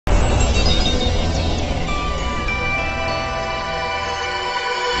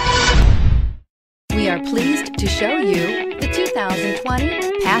are pleased to show you the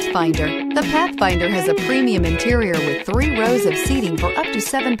 2020 Pathfinder. The Pathfinder has a premium interior with 3 rows of seating for up to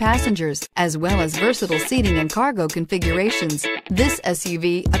 7 passengers, as well as versatile seating and cargo configurations. This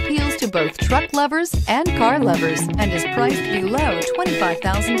SUV appeals to both truck lovers and car lovers and is priced below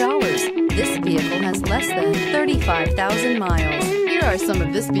 $25,000. This vehicle has less than 35,000 miles. Here are some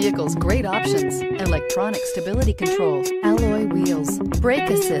of this vehicle's great options: electronic stability control, alloy wheels, brake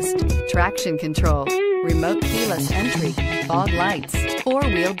assist, traction control, remote keyless entry, fog lights,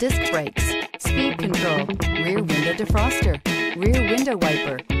 4-wheel disc brakes, speed control, rear window defroster, rear window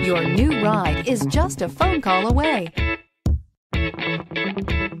wiper. Your new ride is just a phone call away.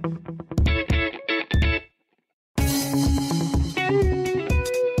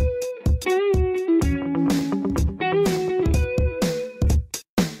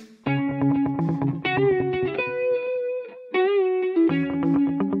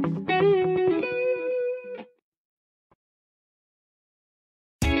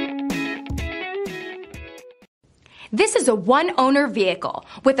 This is a one-owner vehicle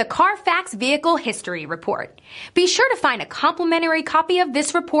with a Carfax Vehicle History Report. Be sure to find a complimentary copy of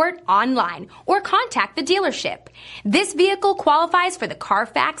this report online or contact the dealership. This vehicle qualifies for the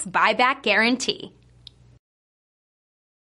Carfax Buyback Guarantee.